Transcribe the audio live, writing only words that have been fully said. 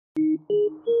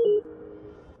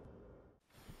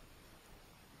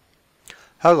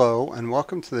Hello and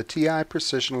welcome to the TI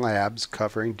Precision Labs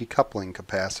covering decoupling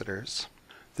capacitors.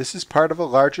 This is part of a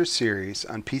larger series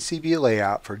on PCB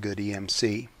layout for good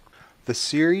EMC. The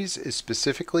series is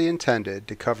specifically intended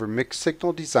to cover mixed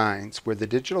signal designs where the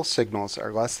digital signals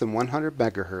are less than 100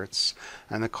 MHz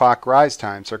and the clock rise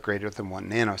times are greater than 1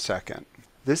 nanosecond.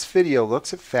 This video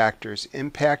looks at factors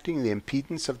impacting the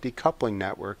impedance of decoupling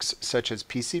networks such as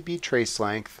PCB trace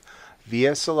length,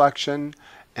 via selection,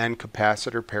 and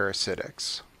capacitor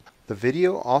parasitics. The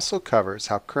video also covers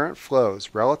how current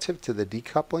flows relative to the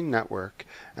decoupling network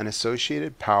and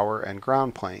associated power and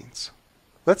ground planes.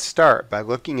 Let's start by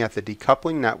looking at the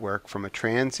decoupling network from a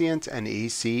transient and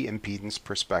AC impedance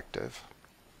perspective.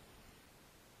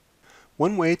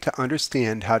 One way to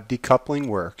understand how decoupling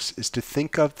works is to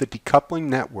think of the decoupling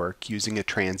network using a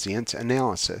transient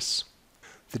analysis.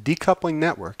 The decoupling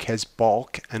network has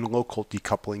bulk and local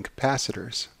decoupling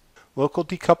capacitors. Local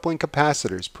decoupling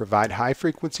capacitors provide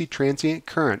high-frequency transient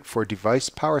current for device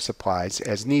power supplies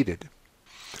as needed.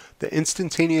 The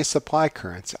instantaneous supply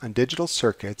currents on digital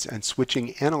circuits and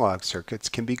switching analog circuits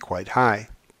can be quite high.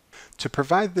 To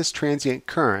provide this transient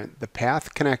current, the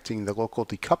path connecting the local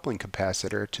decoupling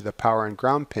capacitor to the power and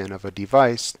ground pin of a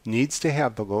device needs to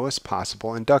have the lowest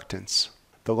possible inductance.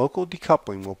 The local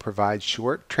decoupling will provide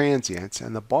short transients,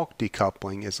 and the bulk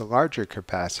decoupling is a larger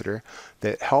capacitor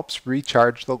that helps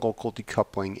recharge the local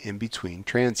decoupling in between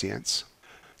transients.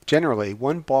 Generally,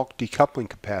 one bulk decoupling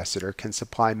capacitor can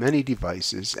supply many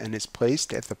devices and is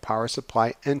placed at the power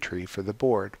supply entry for the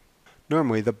board.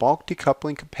 Normally, the bulk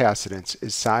decoupling capacitance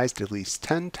is sized at least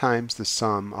 10 times the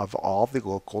sum of all the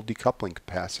local decoupling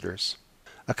capacitors.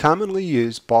 A commonly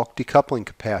used bulk decoupling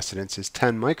capacitance is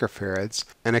 10 microfarads,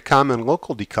 and a common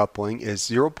local decoupling is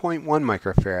 0.1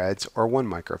 microfarads or 1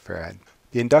 microfarad.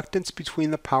 The inductance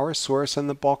between the power source and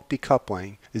the bulk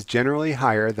decoupling is generally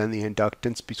higher than the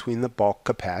inductance between the bulk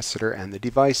capacitor and the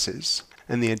devices,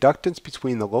 and the inductance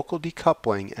between the local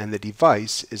decoupling and the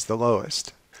device is the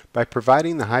lowest. By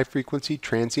providing the high-frequency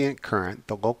transient current,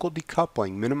 the local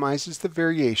decoupling minimizes the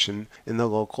variation in the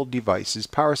local device's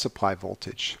power supply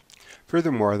voltage.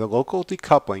 Furthermore, the local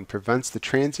decoupling prevents the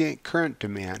transient current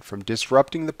demand from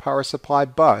disrupting the power supply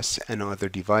bus and other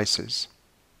devices.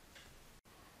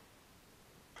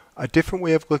 A different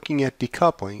way of looking at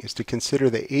decoupling is to consider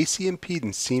the AC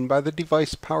impedance seen by the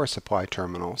device power supply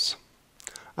terminals.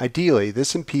 Ideally,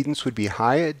 this impedance would be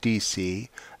high at DC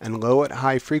and low at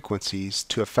high frequencies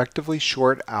to effectively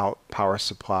short out power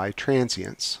supply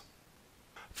transients.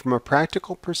 From a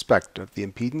practical perspective, the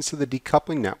impedance of the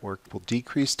decoupling network will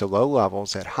decrease to low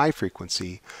levels at high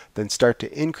frequency, then start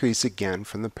to increase again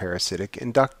from the parasitic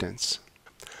inductance.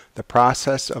 The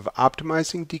process of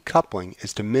optimizing decoupling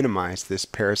is to minimize this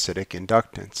parasitic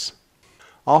inductance.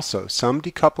 Also, some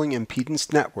decoupling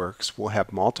impedance networks will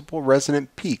have multiple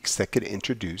resonant peaks that could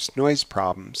introduce noise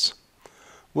problems.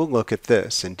 We'll look at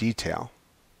this in detail.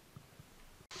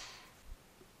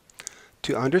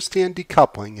 To understand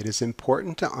decoupling, it is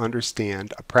important to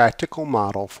understand a practical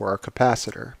model for a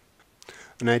capacitor.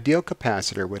 An ideal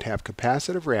capacitor would have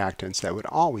capacitive reactance that would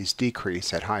always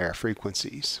decrease at higher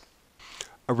frequencies.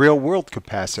 A real-world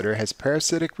capacitor has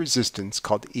parasitic resistance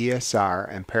called ESR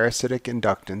and parasitic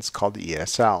inductance called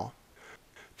ESL.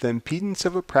 The impedance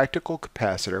of a practical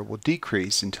capacitor will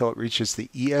decrease until it reaches the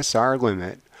ESR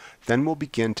limit, then will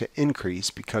begin to increase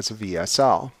because of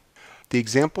ESL. The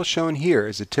example shown here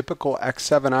is a typical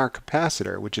X7R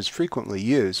capacitor, which is frequently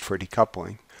used for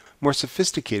decoupling. More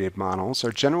sophisticated models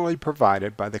are generally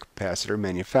provided by the capacitor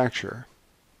manufacturer.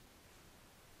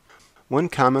 One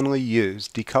commonly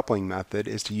used decoupling method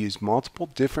is to use multiple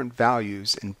different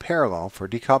values in parallel for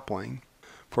decoupling.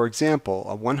 For example,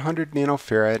 a 100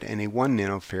 nanofarad and a 1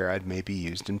 nanofarad may be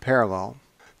used in parallel.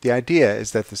 The idea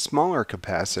is that the smaller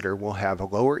capacitor will have a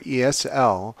lower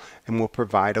ESL and will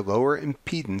provide a lower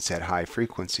impedance at high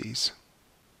frequencies.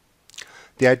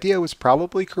 The idea was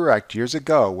probably correct years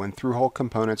ago when through-hole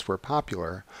components were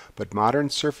popular, but modern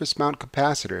surface mount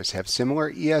capacitors have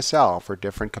similar ESL for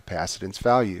different capacitance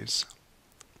values.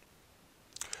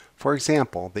 For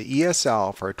example, the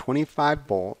ESL for a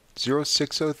 25-volt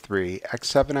 0603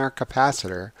 X7R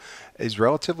capacitor is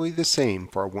relatively the same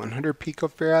for a 100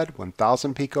 picofarad,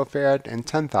 1000 picofarad, and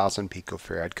 10,000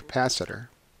 picofarad capacitor.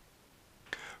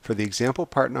 For the example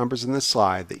part numbers in the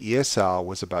slide, the ESL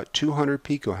was about 200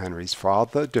 picohenries for all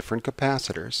the different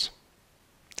capacitors.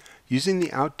 Using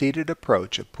the outdated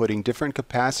approach of putting different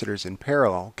capacitors in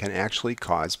parallel can actually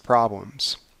cause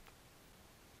problems.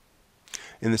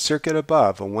 In the circuit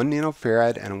above, a 1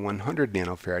 nanofarad and a 100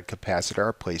 nanofarad capacitor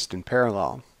are placed in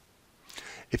parallel.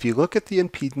 If you look at the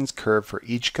impedance curve for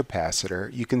each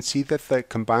capacitor, you can see that the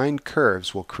combined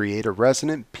curves will create a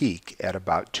resonant peak at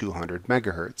about 200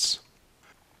 MHz.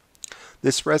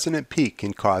 This resonant peak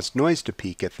can cause noise to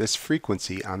peak at this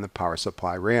frequency on the power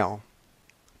supply rail.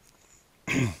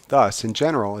 Thus, in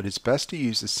general, it is best to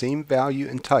use the same value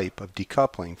and type of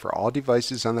decoupling for all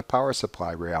devices on the power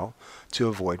supply rail to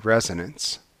avoid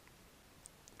resonance.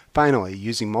 Finally,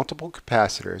 using multiple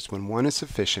capacitors when one is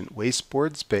sufficient wastes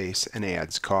board space and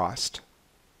adds cost.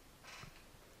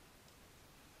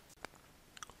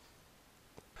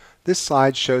 This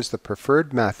slide shows the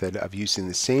preferred method of using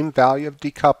the same value of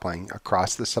decoupling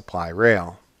across the supply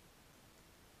rail.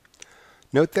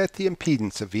 Note that the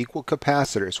impedance of equal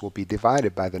capacitors will be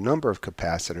divided by the number of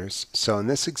capacitors, so in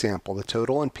this example the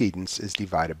total impedance is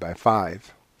divided by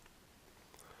 5.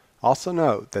 Also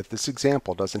note that this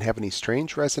example doesn't have any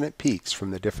strange resonant peaks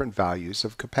from the different values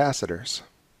of capacitors.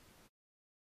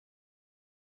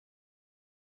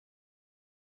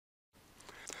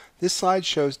 This slide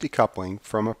shows decoupling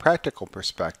from a practical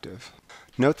perspective.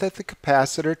 Note that the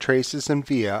capacitor, traces, and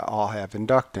via all have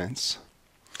inductance.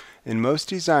 In most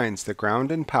designs, the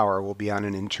ground and power will be on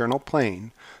an internal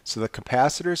plane, so the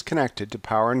capacitor is connected to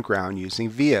power and ground using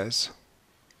vias.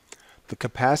 The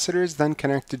capacitor is then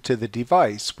connected to the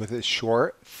device with a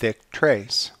short, thick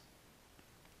trace.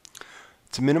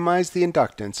 To minimize the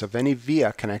inductance of any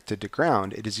via connected to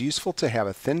ground, it is useful to have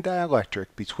a thin dielectric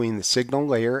between the signal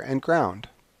layer and ground.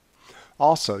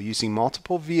 Also, using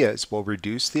multiple vias will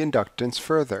reduce the inductance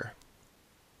further.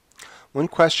 One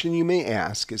question you may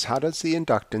ask is, how does the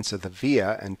inductance of the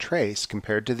via and trace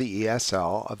compare to the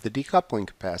ESL of the decoupling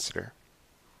capacitor?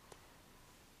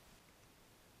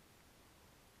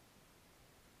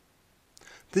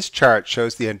 This chart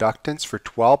shows the inductance for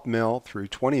 12 mil through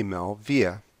 20 mil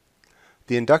via.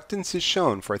 The inductance is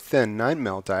shown for a thin 9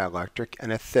 mil dielectric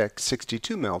and a thick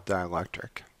 62 mil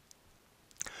dielectric.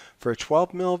 For a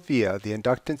 12 mil via, the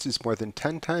inductance is more than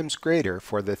 10 times greater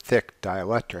for the thick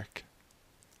dielectric.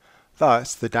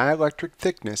 Thus, the dielectric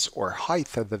thickness or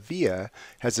height of the via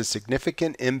has a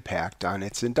significant impact on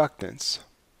its inductance.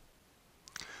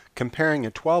 Comparing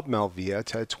a 12 mil via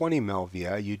to a 20 mil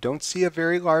via, you don't see a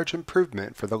very large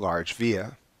improvement for the large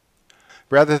via.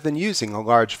 Rather than using a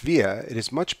large via, it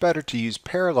is much better to use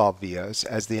parallel vias,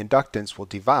 as the inductance will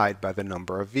divide by the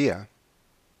number of via.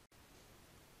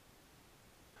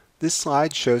 This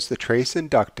slide shows the trace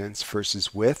inductance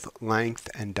versus width, length,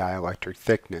 and dielectric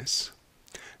thickness.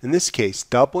 In this case,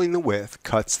 doubling the width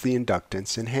cuts the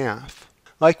inductance in half.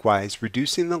 Likewise,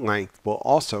 reducing the length will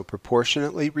also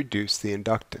proportionately reduce the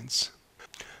inductance.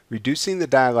 Reducing the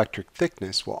dielectric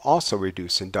thickness will also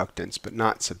reduce inductance, but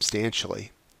not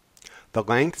substantially. The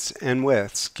lengths and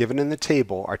widths given in the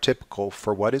table are typical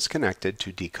for what is connected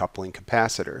to decoupling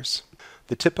capacitors.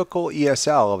 The typical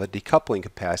ESL of a decoupling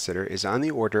capacitor is on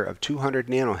the order of 200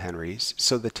 nanohenries,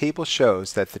 so the table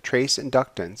shows that the trace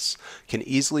inductance can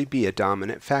easily be a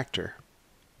dominant factor.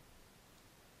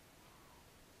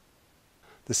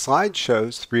 The slide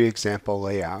shows 3 example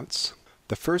layouts.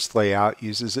 The first layout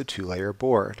uses a 2-layer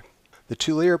board. The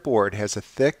 2-layer board has a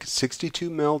thick 62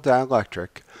 mil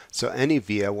dielectric, so any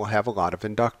via will have a lot of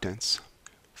inductance.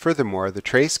 Furthermore, the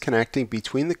trace connecting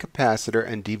between the capacitor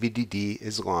and DVD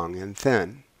is long and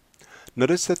thin.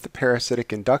 Notice that the parasitic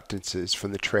inductances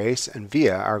from the trace and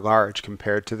via are large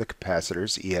compared to the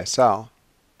capacitor's ESL.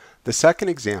 The second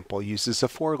example uses a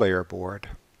 4-layer board.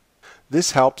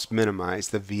 This helps minimize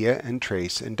the via and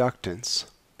trace inductance.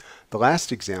 The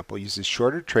last example uses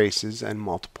shorter traces and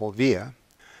multiple via.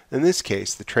 In this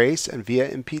case, the trace and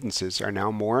via impedances are now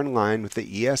more in line with the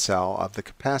ESL of the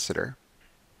capacitor.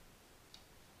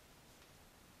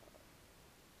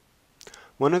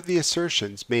 One of the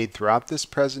assertions made throughout this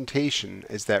presentation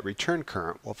is that return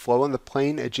current will flow in the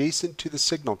plane adjacent to the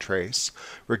signal trace,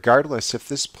 regardless if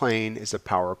this plane is a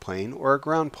power plane or a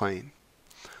ground plane.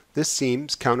 This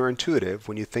seems counterintuitive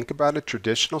when you think about a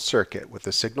traditional circuit with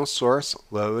a signal source,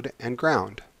 load, and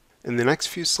ground. In the next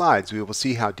few slides, we will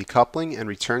see how decoupling and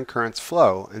return currents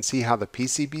flow and see how the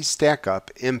PCB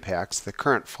stack-up impacts the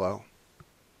current flow.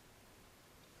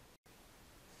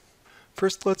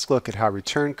 First, let's look at how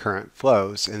return current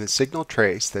flows in the signal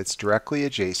trace that's directly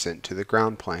adjacent to the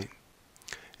ground plane.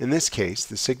 In this case,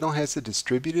 the signal has a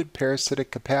distributed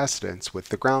parasitic capacitance with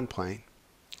the ground plane.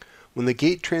 When the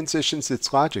gate transitions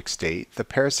its logic state, the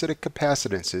parasitic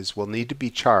capacitances will need to be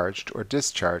charged or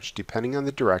discharged depending on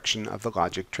the direction of the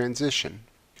logic transition.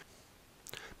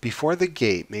 Before the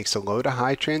gate makes a low to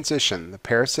high transition, the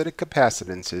parasitic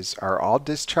capacitances are all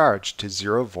discharged to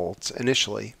 0 volts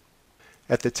initially.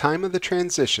 At the time of the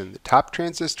transition, the top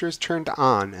transistor is turned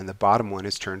on and the bottom one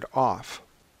is turned off.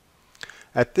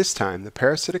 At this time, the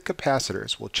parasitic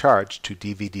capacitors will charge to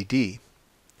dVdD.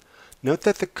 Note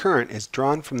that the current is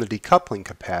drawn from the decoupling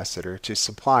capacitor to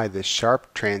supply this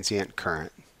sharp transient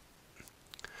current.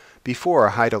 Before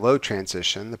a high to low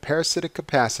transition, the parasitic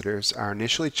capacitors are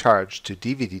initially charged to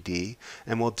dVdD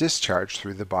and will discharge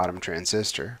through the bottom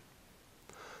transistor.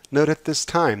 Note at this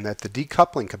time that the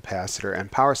decoupling capacitor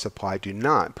and power supply do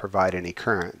not provide any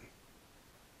current.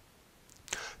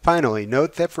 Finally,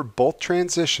 note that for both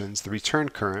transitions, the return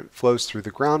current flows through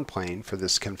the ground plane for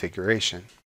this configuration.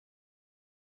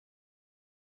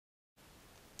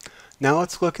 Now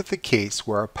let's look at the case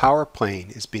where our power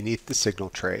plane is beneath the signal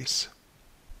trace.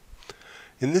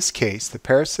 In this case, the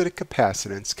parasitic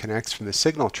capacitance connects from the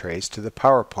signal trace to the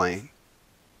power plane.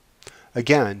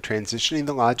 Again, transitioning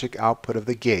the logic output of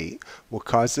the gate will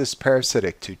cause this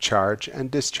parasitic to charge and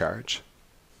discharge.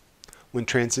 When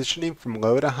transitioning from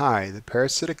low to high, the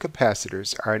parasitic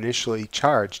capacitors are initially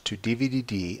charged to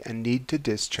dVdD and need to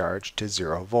discharge to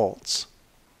 0 volts.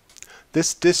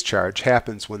 This discharge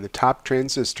happens when the top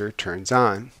transistor turns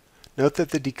on. Note that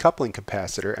the decoupling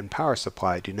capacitor and power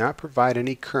supply do not provide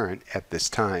any current at this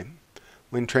time.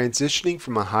 When transitioning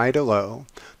from a high to low,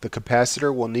 the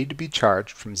capacitor will need to be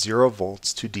charged from 0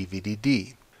 volts to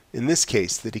dVdD. In this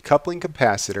case, the decoupling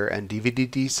capacitor and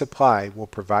dVdD supply will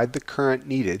provide the current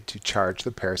needed to charge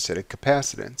the parasitic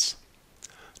capacitance.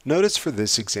 Notice for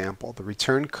this example, the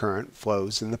return current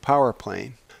flows in the power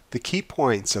plane. The key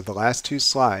points of the last two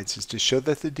slides is to show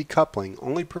that the decoupling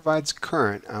only provides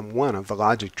current on one of the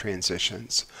logic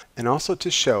transitions, and also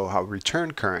to show how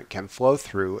return current can flow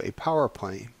through a power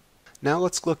plane. Now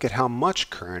let's look at how much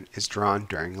current is drawn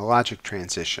during a logic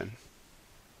transition.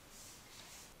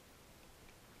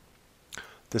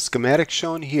 The schematic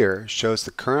shown here shows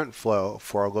the current flow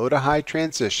for a low to high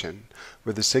transition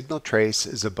where the signal trace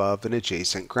is above an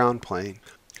adjacent ground plane.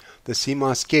 The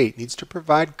CMOS gate needs to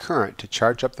provide current to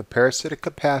charge up the parasitic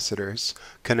capacitors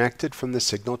connected from the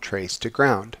signal trace to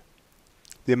ground.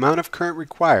 The amount of current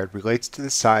required relates to the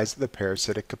size of the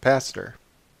parasitic capacitor.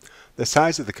 The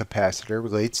size of the capacitor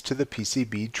relates to the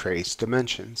PCB trace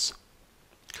dimensions.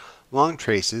 Long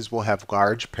traces will have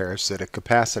large parasitic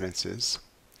capacitances.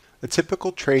 A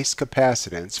typical trace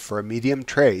capacitance for a medium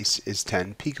trace is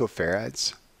 10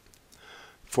 picofarads.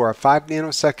 For a 5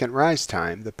 nanosecond rise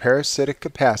time, the parasitic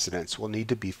capacitance will need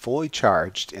to be fully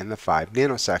charged in the 5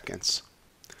 nanoseconds.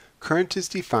 Current is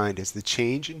defined as the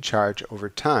change in charge over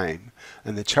time,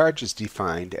 and the charge is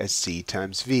defined as C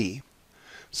times V.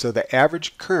 So the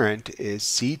average current is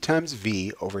C times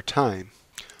V over time.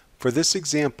 For this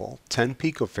example, 10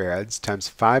 picofarads times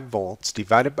 5 volts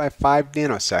divided by 5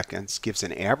 nanoseconds gives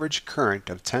an average current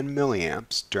of 10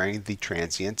 milliamps during the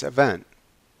transient event.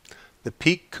 The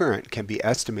peak current can be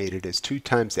estimated as 2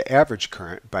 times the average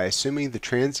current by assuming the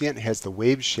transient has the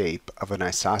wave shape of an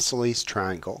isosceles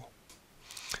triangle.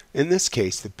 In this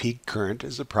case, the peak current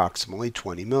is approximately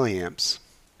 20 milliamps.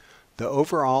 The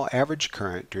overall average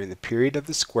current during the period of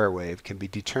the square wave can be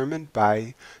determined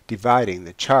by dividing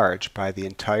the charge by the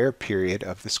entire period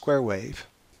of the square wave.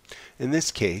 In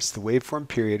this case, the waveform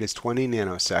period is 20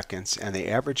 nanoseconds and the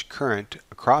average current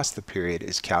across the period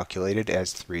is calculated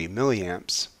as 3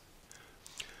 milliamps.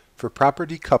 For proper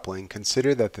decoupling,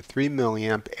 consider that the 3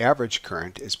 milliamp average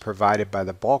current is provided by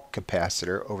the bulk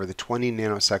capacitor over the 20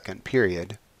 nanosecond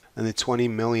period, and the 20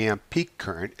 milliamp peak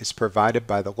current is provided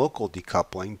by the local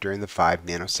decoupling during the 5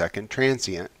 nanosecond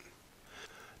transient.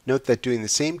 Note that doing the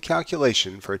same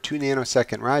calculation for a 2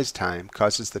 nanosecond rise time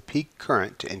causes the peak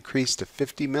current to increase to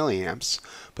 50 milliamps,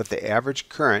 but the average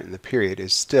current in the period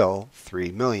is still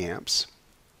 3 milliamps.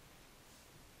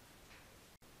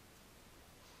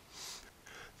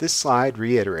 This slide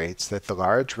reiterates that the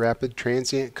large rapid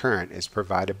transient current is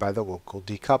provided by the local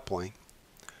decoupling.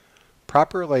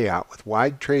 Proper layout with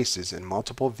wide traces and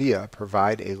multiple via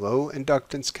provide a low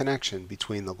inductance connection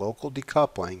between the local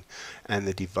decoupling and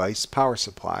the device power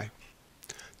supply.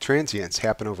 Transients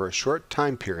happen over a short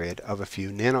time period of a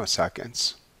few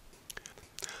nanoseconds.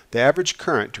 The average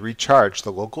current to recharge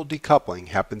the local decoupling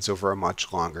happens over a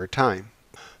much longer time.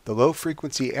 The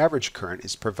low-frequency average current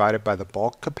is provided by the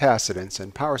bulk capacitance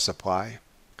and power supply.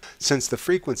 Since the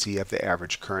frequency of the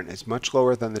average current is much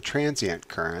lower than the transient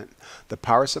current, the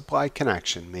power supply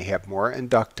connection may have more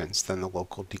inductance than the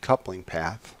local decoupling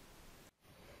path.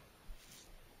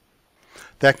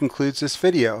 That concludes this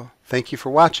video. Thank you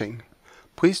for watching.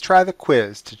 Please try the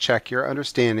quiz to check your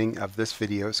understanding of this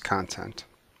video's content.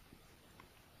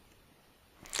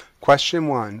 Question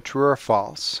 1, true or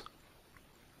false?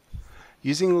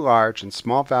 Using a large and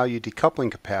small value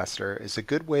decoupling capacitor is a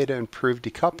good way to improve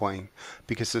decoupling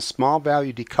because the small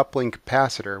value decoupling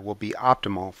capacitor will be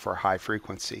optimal for high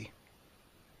frequency.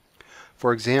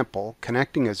 For example,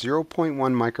 connecting a 0.1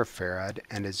 microfarad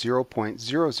and a 0.001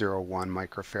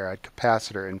 microfarad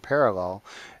capacitor in parallel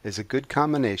is a good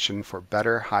combination for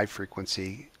better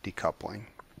high-frequency decoupling.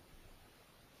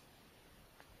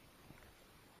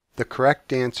 The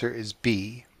correct answer is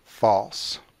B,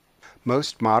 false.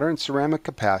 Most modern ceramic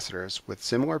capacitors with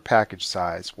similar package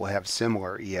size will have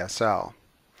similar ESL.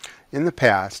 In the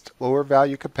past, lower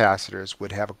value capacitors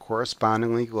would have a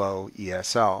correspondingly low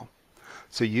ESL.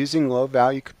 So using low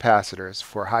value capacitors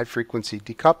for high frequency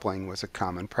decoupling was a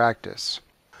common practice.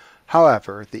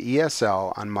 However, the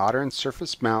ESL on modern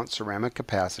surface mount ceramic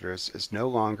capacitors is no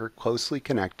longer closely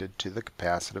connected to the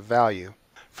capacitive value.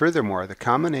 Furthermore, the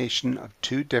combination of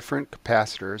two different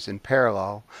capacitors in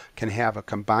parallel can have a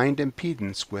combined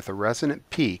impedance with a resonant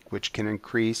peak which can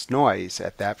increase noise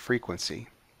at that frequency.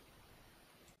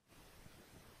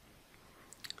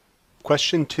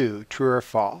 Question 2, true or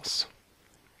false?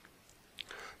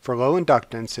 For low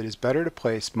inductance, it is better to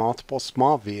place multiple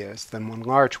small vias than one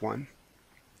large one.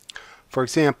 For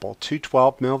example, two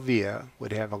 12 mil via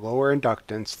would have a lower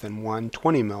inductance than one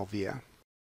 20 mil via.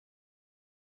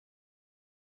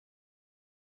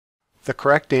 The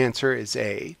correct answer is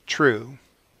A, true.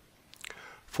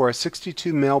 For a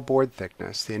 62 mil board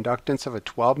thickness, the inductance of a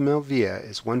 12 mil via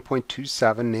is 1.27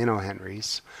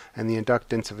 nanohenries, and the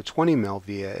inductance of a 20 mil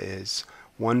via is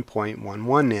 1.11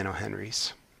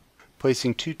 nanohenries.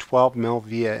 Placing two 12 mil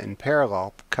via in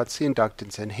parallel cuts the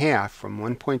inductance in half from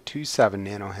 1.27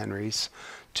 nanohenries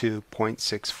to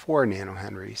 0.64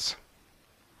 nanohenries.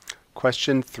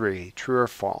 Question 3, true or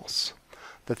false?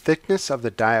 The thickness of the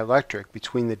dielectric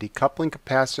between the decoupling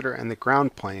capacitor and the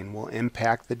ground plane will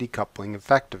impact the decoupling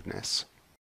effectiveness.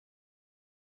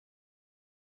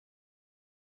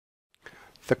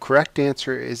 The correct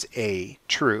answer is A,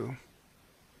 true.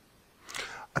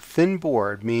 A thin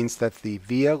board means that the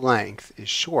via length is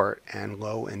short and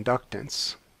low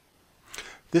inductance.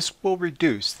 This will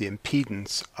reduce the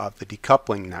impedance of the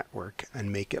decoupling network and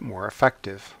make it more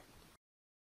effective.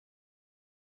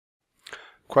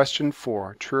 Question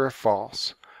 4, true or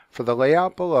false? For the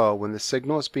layout below, when the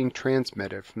signal is being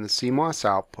transmitted from the CMOS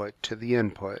output to the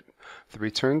input, the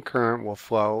return current will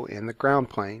flow in the ground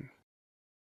plane.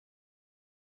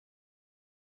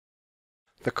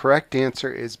 The correct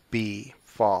answer is B,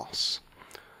 false.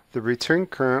 The return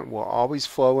current will always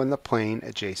flow in the plane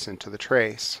adjacent to the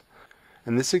trace.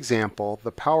 In this example,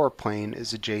 the power plane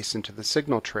is adjacent to the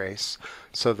signal trace,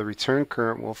 so the return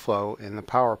current will flow in the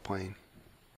power plane.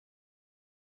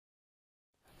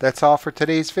 That's all for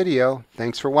today's video.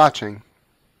 Thanks for watching.